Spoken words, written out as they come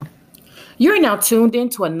You're now tuned in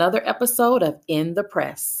to another episode of In the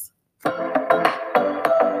Press.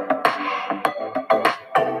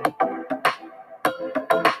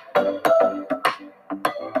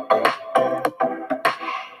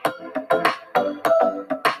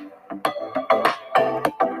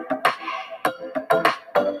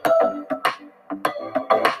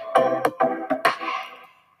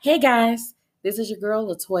 Hey guys, this is your girl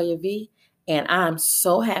Latoya V, and I'm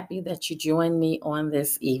so happy that you joined me on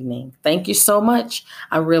this evening. Thank you so much.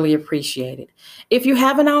 I really appreciate it. If you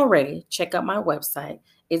haven't already, check out my website.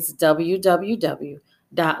 It's www.latoya,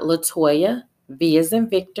 V as in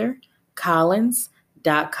Victor,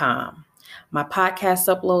 Collins.com. My podcast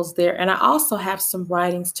uploads there, and I also have some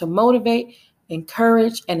writings to motivate,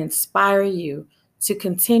 encourage, and inspire you to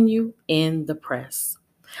continue in the press.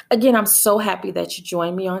 Again, I'm so happy that you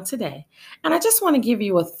joined me on today. And I just want to give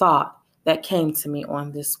you a thought that came to me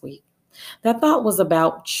on this week. That thought was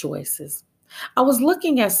about choices. I was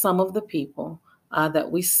looking at some of the people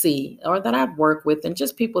that we see or that I've worked with and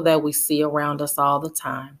just people that we see around us all the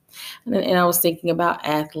time. And I was thinking about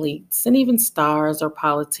athletes and even stars or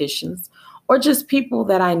politicians or just people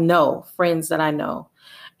that I know, friends that I know.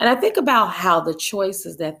 And I think about how the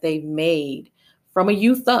choices that they've made from a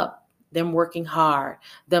youth up, them working hard,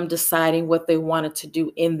 them deciding what they wanted to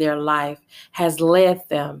do in their life has led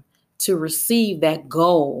them to receive that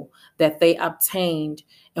goal that they obtained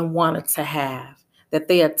and wanted to have, that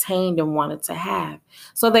they attained and wanted to have.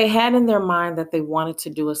 So they had in their mind that they wanted to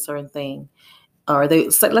do a certain thing. Or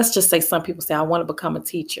let's just say some people say, I want to become a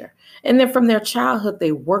teacher. And then from their childhood,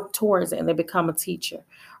 they work towards it and they become a teacher.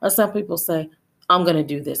 Or some people say, I'm going to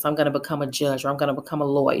do this. I'm going to become a judge or I'm going to become a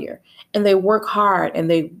lawyer. And they work hard and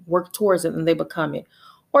they work towards it and they become it.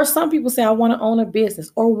 Or some people say, I want to own a business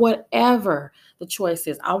or whatever the choice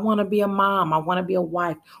is. I want to be a mom. I want to be a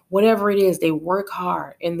wife. Whatever it is, they work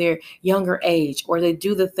hard in their younger age or they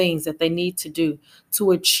do the things that they need to do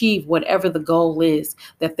to achieve whatever the goal is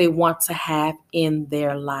that they want to have in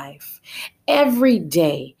their life. Every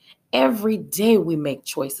day we make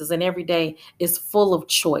choices and every day is full of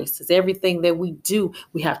choices. Everything that we do,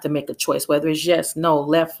 we have to make a choice, whether it's yes, no,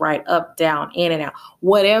 left, right, up, down, in and out,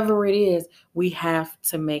 whatever it is, we have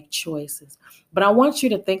to make choices. But I want you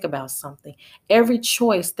to think about something. Every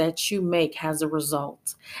choice that you make has a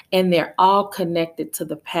result and they're all connected to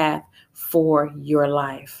the path for your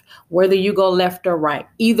life. Whether you go left or right,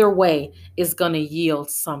 either way is going to yield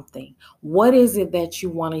something. What is it that you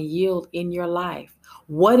want to yield in your life?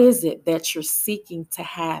 What is it that you're seeking to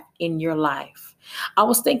have in your life? I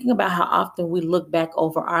was thinking about how often we look back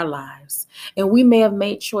over our lives and we may have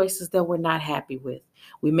made choices that we're not happy with.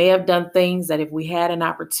 We may have done things that if we had an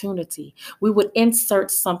opportunity, we would insert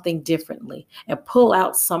something differently and pull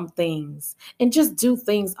out some things and just do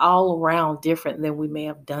things all around different than we may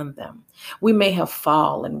have done them. We may have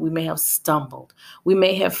fallen, we may have stumbled, we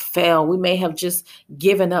may have failed, we may have just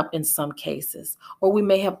given up in some cases, or we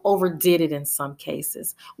may have overdid it in some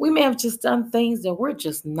cases. We may have just done things that we're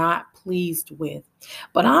just not pleased with.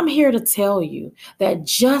 But I'm here to tell you that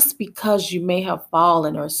just because you may have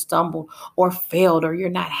fallen or stumbled or failed, or you're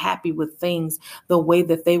not happy with things the way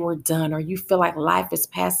that they were done, or you feel like life is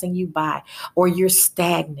passing you by, or you're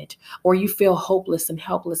stagnant, or you feel hopeless and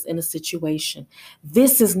helpless in a situation,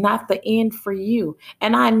 this is not the end for you.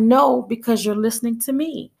 And I know because you're listening to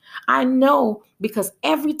me. I know because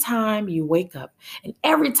every time you wake up and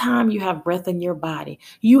every time you have breath in your body,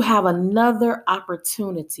 you have another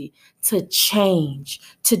opportunity to change,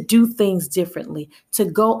 to do things differently, to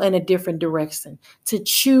go in a different direction, to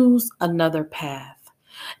choose another path.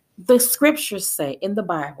 The scriptures say in the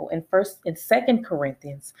Bible, in 2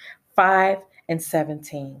 Corinthians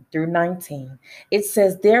 5:17 through 19, it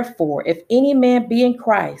says, therefore, if any man be in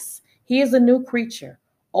Christ, he is a new creature.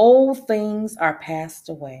 Old things are passed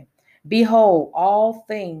away. Behold, all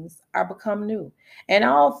things are become new, and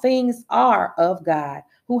all things are of God,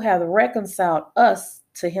 who hath reconciled us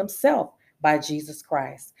to himself by Jesus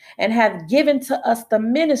Christ, and hath given to us the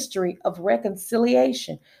ministry of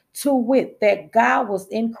reconciliation, to wit, that God was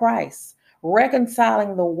in Christ,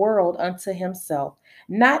 reconciling the world unto himself,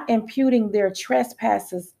 not imputing their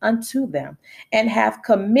trespasses unto them, and hath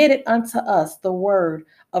committed unto us the word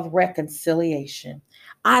of reconciliation.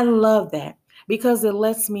 I love that because it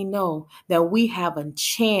lets me know that we have a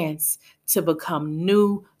chance to become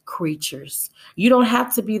new creatures. You don't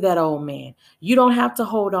have to be that old man. You don't have to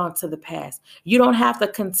hold on to the past. You don't have to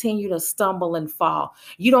continue to stumble and fall.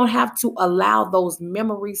 You don't have to allow those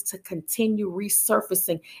memories to continue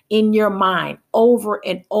resurfacing in your mind over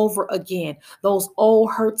and over again. Those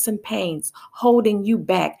old hurts and pains holding you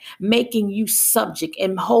back, making you subject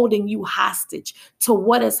and holding you hostage to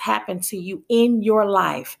what has happened to you in your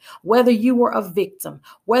life. Whether you were a victim,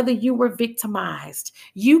 whether you were victimized,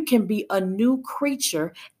 you can be a new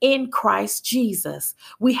creature in Christ Jesus.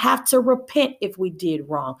 We have to repent if we did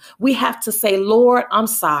wrong. We have to say, Lord, I'm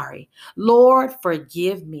sorry. Lord,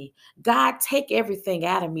 forgive me. God, take everything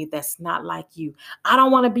out of me that's not like you. I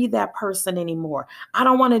don't want to be that person anymore. I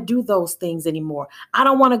don't want to do those things anymore. I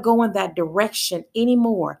don't want to go in that direction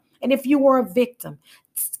anymore. And if you were a victim,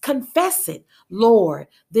 confess it. Lord,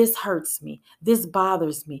 this hurts me. This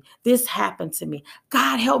bothers me. This happened to me.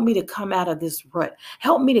 God, help me to come out of this rut.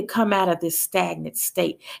 Help me to come out of this stagnant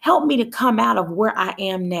state. Help me to come out of where I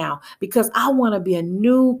am now, because I want to be a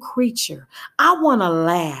new creature. I want to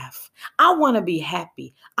laugh. I want to be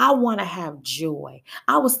happy. I want to have joy.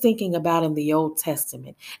 I was thinking about in the Old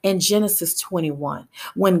Testament, in Genesis 21,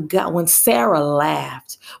 when Sarah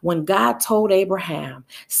laughed, when God told Abraham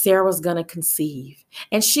Sarah's going to conceive.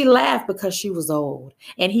 And she laughed because she was old.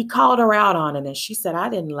 And he called her out on it. And she said, I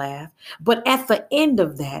didn't laugh. But at the end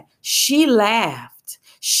of that, she laughed.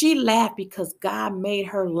 She laughed because God made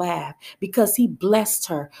her laugh, because he blessed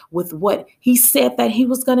her with what he said that he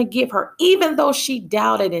was going to give her, even though she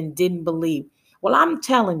doubted and didn't believe. Well, I'm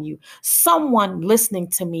telling you, someone listening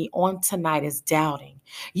to me on tonight is doubting.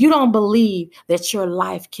 You don't believe that your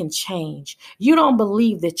life can change. You don't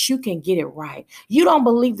believe that you can get it right. You don't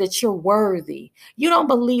believe that you're worthy. You don't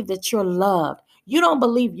believe that you're loved. You don't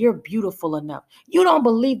believe you're beautiful enough. You don't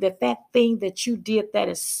believe that that thing that you did that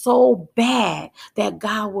is so bad that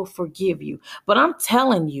God will forgive you. But I'm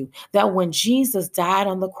telling you that when Jesus died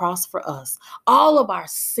on the cross for us, all of our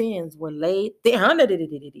sins were laid there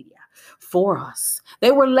for us.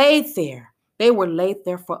 They were laid there. They were laid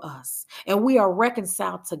there for us. And we are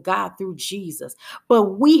reconciled to God through Jesus.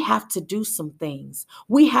 But we have to do some things.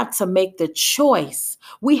 We have to make the choice.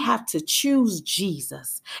 We have to choose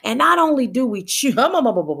Jesus. And not only do we choose, not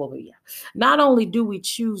only do we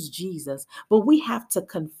choose Jesus, but we have to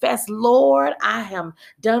confess, Lord, I have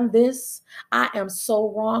done this. I am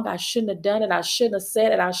so wrong. I shouldn't have done it. I shouldn't have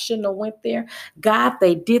said it. I shouldn't have went there. God,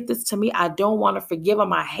 they did this to me. I don't want to forgive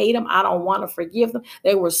them. I hate them. I don't want to forgive them.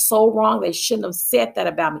 They were so wrong. They shouldn't have said that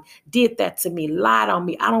about me, did that to me, lied on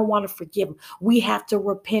me. I don't want to forgive them. We have to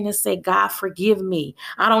repent and say, God, forgive me.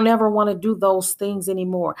 I don't ever want to do those things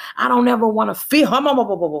anymore. I don't ever want to feel,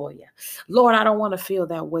 Lord, I don't want to feel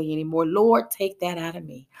that way anymore. Lord, take that out of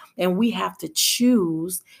me. And we have to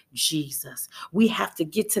choose Jesus. We have to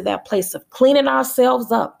get to that place of cleaning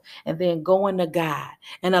ourselves up and then going to God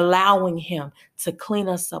and allowing him to clean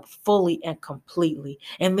us up fully and completely.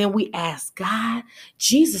 And then we ask God,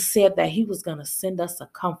 Jesus said that he was going to send us a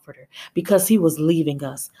comforter because he was leaving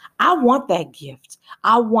us. I want that gift.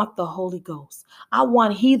 I want the Holy Ghost. I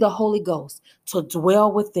want the Holy Ghost to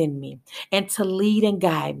dwell within me and to lead and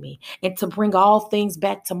guide me and to bring all things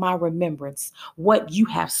back to my remembrance, what you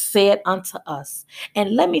have said unto us.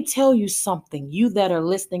 And let me tell you something, you that are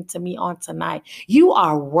listening to me on tonight, you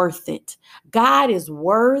are worth it. God is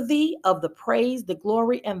worthy of the praise, the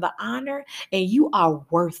glory, and the honor, and you are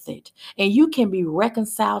worth it. And you can be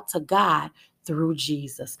reconciled to God through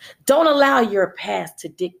Jesus. Don't allow your past to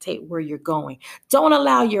dictate where you're going. Don't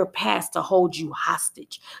allow your past to hold you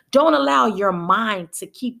hostage. Don't allow your mind to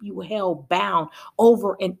keep you held bound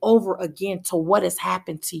over and over again to what has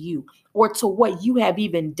happened to you or to what you have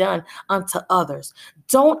even done unto others.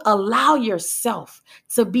 Don't allow yourself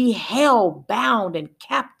to be held, bound, and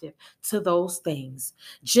captive to those things.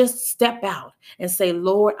 Just step out and say,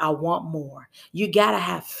 Lord, I want more. You got to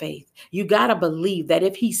have faith. You got to believe that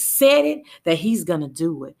if he said it, that he's going to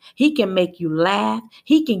do it. He can make you laugh.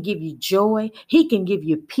 He can give you joy. He can give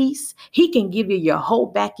you peace. He can give you your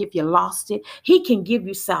hope back if you lost it. He can give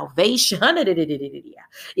you salvation.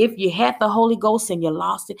 If you had the Holy Ghost and you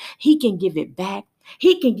lost it, he can give it back.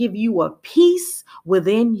 He can give you a peace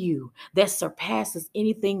within you that surpasses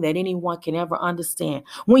anything that anyone can ever understand.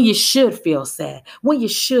 When you should feel sad, when you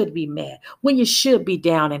should be mad, when you should be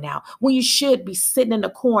down and out, when you should be sitting in the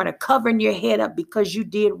corner covering your head up because you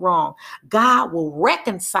did wrong, God will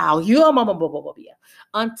reconcile you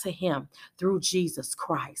unto him through Jesus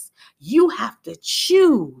Christ. You have to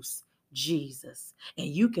choose Jesus, and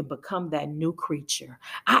you can become that new creature.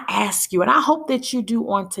 I ask you, and I hope that you do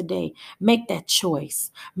on today, make that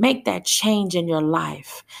choice, make that change in your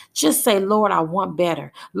life. Just say, Lord, I want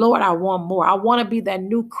better. Lord, I want more. I want to be that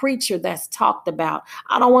new creature that's talked about.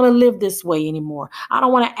 I don't want to live this way anymore. I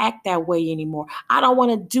don't want to act that way anymore. I don't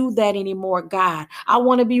want to do that anymore, God. I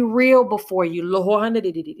want to be real before you, Lord.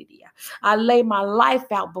 I lay my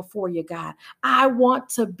life out before you, God. I want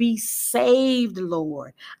to be saved,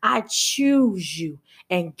 Lord. I choose you.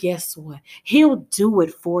 And guess what? He'll do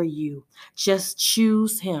it for you. Just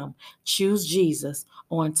choose him. Choose Jesus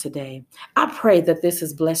on today. I pray that this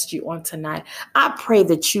has blessed you on tonight. I pray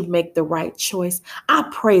that you make the right choice. I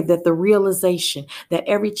pray that the realization that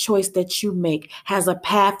every choice that you make has a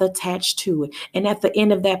path attached to it. And at the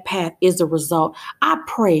end of that path is a result. I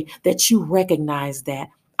pray that you recognize that.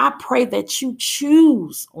 I pray that you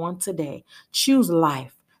choose on today. Choose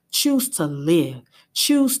life. Choose to live.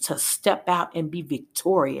 Choose to step out and be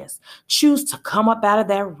victorious. Choose to come up out of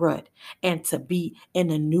that rut and to be in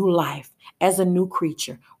a new life as a new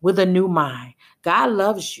creature with a new mind. God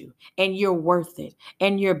loves you and you're worth it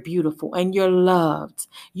and you're beautiful and you're loved.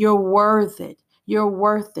 You're worth it. You're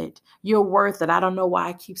worth it. You're worth it. I don't know why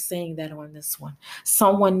I keep saying that on this one.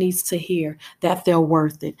 Someone needs to hear that they're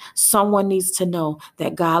worth it. Someone needs to know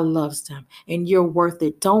that God loves them and you're worth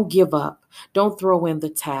it. Don't give up. Don't throw in the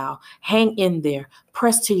towel. Hang in there.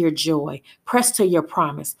 Press to your joy. Press to your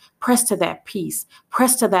promise. Press to that peace.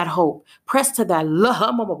 Press to that hope. Press to that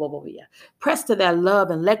love. Press to that love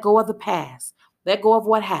and let go of the past. Let go of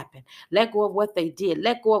what happened. Let go of what they did.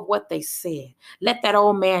 Let go of what they said. Let that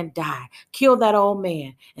old man die. Kill that old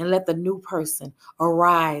man and let the new person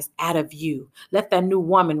arise out of you. Let that new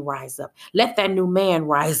woman rise up. Let that new man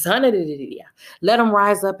rise. Let them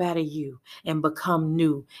rise up out of you and become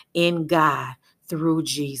new in God through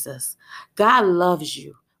Jesus. God loves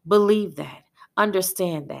you. Believe that.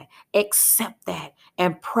 Understand that. Accept that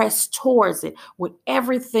and press towards it with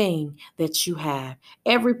everything that you have.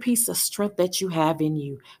 Every piece of strength that you have in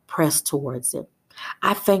you, press towards it.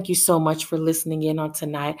 I thank you so much for listening in on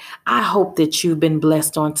tonight. I hope that you've been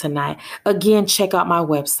blessed on tonight. Again, check out my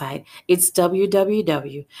website. It's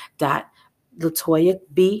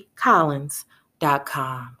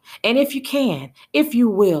www.latoyabcollins.com. And if you can, if you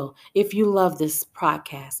will, if you love this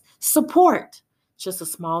podcast, support. Just a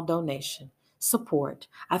small donation. Support.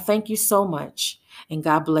 I thank you so much and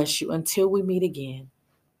God bless you until we meet again.